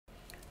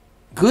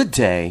Good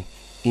day.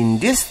 In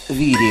this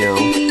video,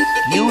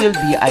 you will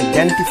be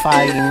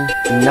identifying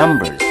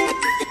numbers.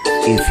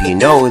 If you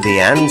know the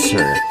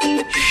answer,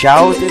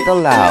 shout it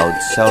aloud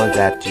so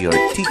that your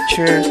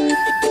teacher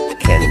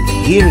can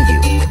hear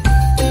you.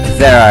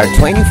 There are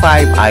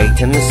 25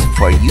 items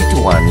for you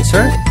to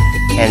answer,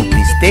 and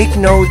please take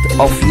note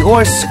of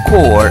your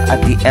score at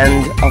the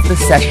end of the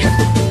session.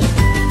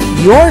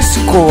 Your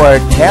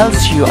score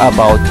tells you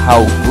about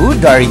how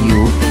good are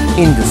you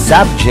in the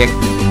subject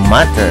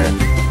matter.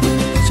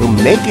 So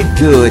make it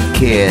good,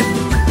 kid.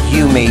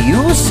 You may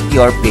use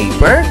your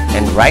paper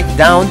and write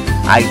down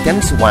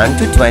items 1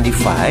 to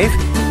 25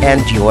 and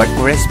your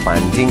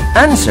corresponding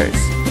answers.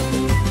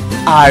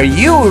 Are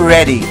you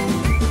ready?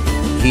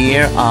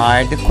 Here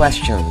are the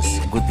questions.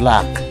 Good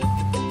luck.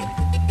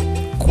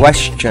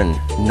 Question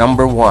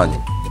number 1.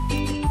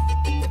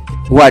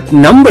 What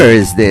number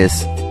is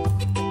this?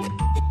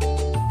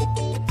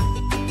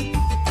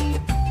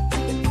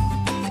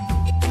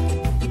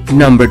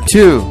 Number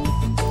 2.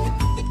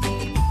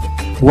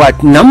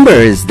 What number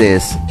is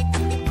this?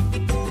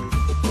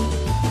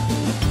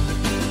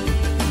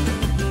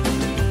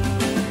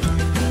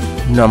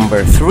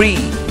 Number 3.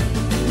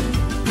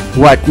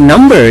 What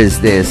number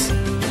is this?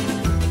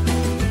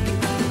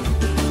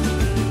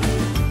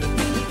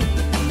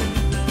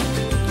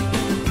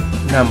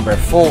 Number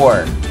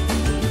 4.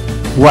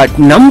 What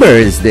number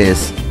is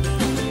this?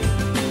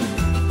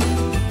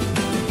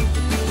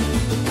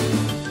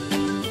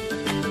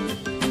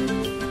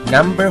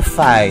 Number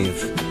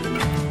 5.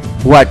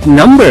 What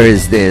number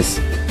is this?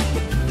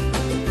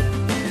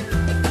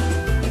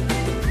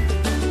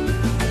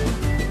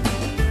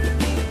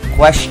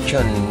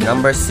 Question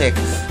number 6.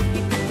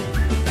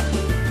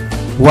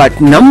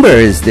 What number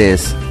is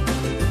this?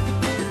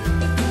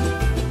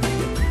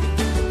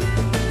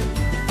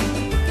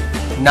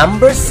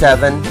 Number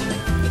 7.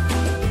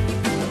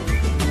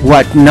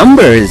 What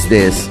number is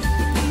this?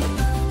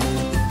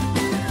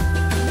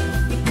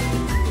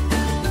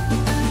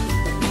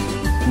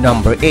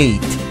 Number 8.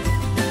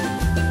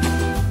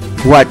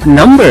 What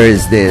number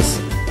is this?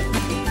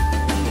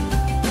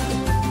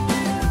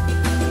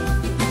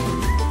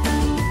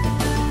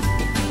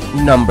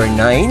 Number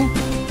 9.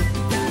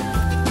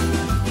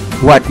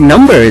 What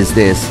number is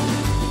this?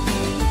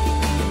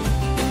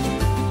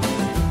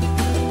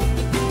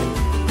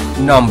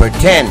 Number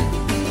 10.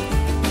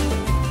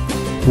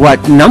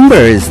 What number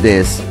is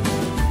this?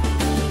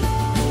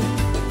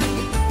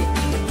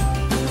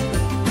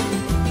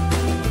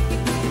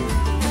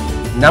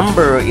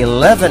 Number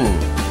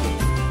 11.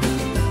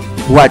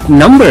 What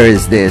number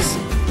is this?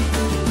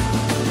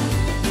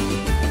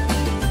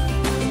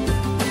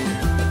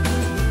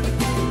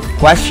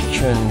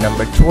 Question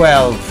number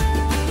 12.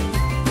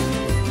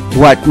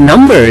 What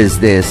number is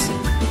this?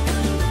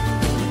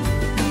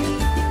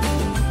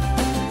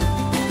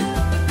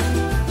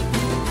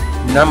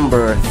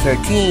 Number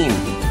 13.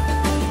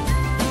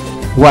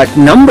 What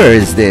number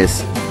is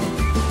this?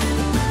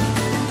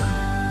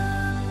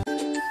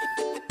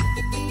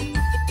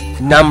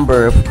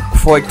 Number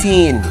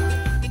 14.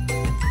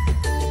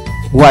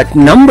 What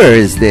number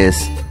is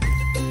this?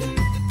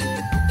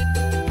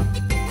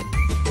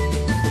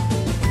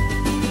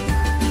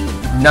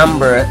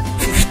 Number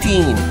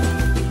 15.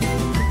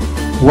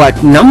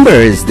 What number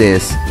is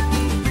this?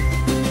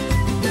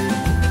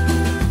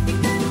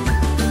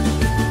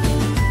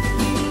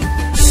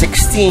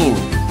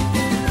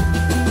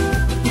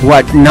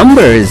 What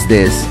number is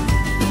this?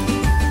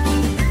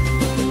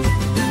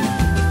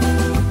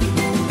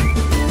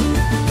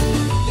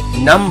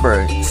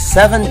 Number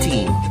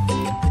 17.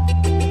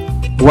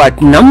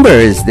 What number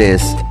is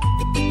this?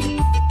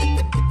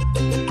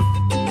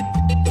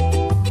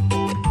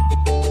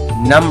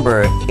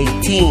 Number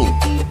 18.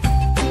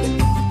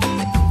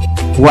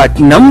 What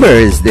number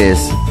is this?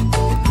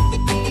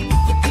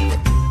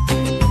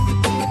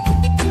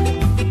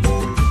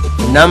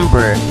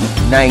 Number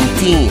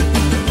 19.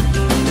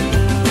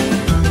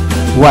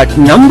 What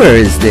number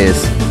is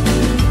this?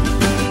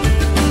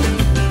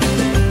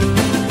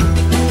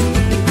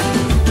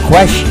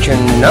 Question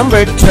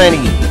number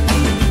 20.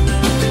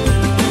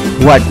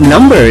 What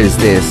number is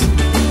this?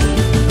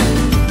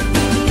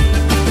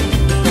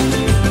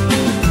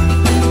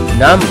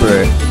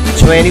 Number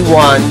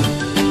 21.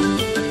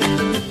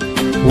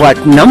 What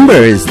number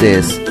is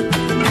this?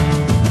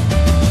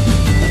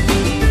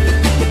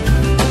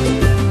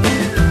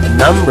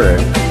 Number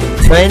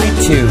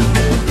 22.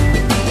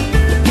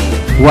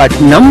 What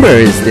number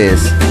is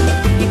this?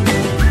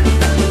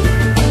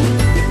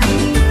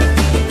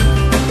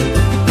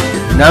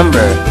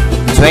 Number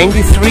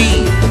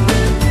 23.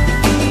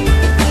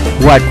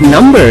 What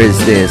number is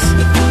this?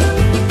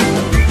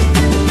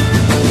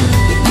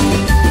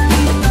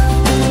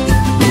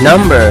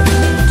 Number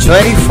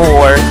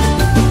 24.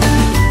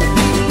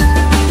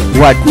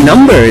 What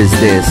number is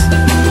this?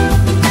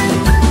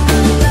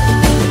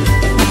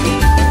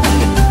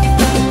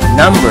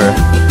 Number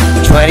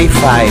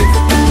 25.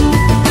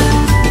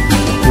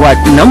 What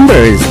number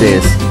is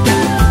this?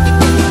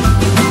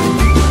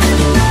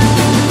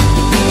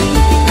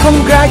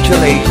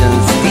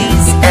 Congratulations,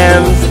 this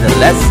ends the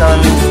lesson.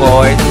 lesson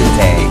for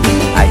today.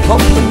 I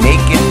hope you make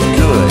it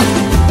good.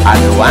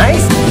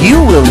 Otherwise, you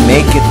will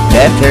make it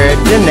better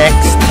the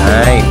next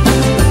time.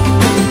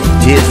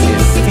 This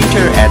is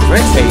Teacher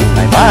Edward saying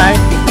bye-bye.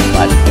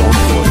 But don't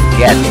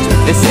forget to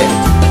visit,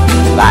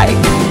 like,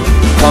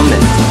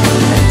 comment,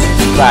 and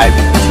subscribe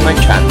to my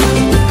channel.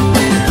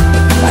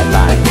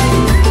 Bye-bye.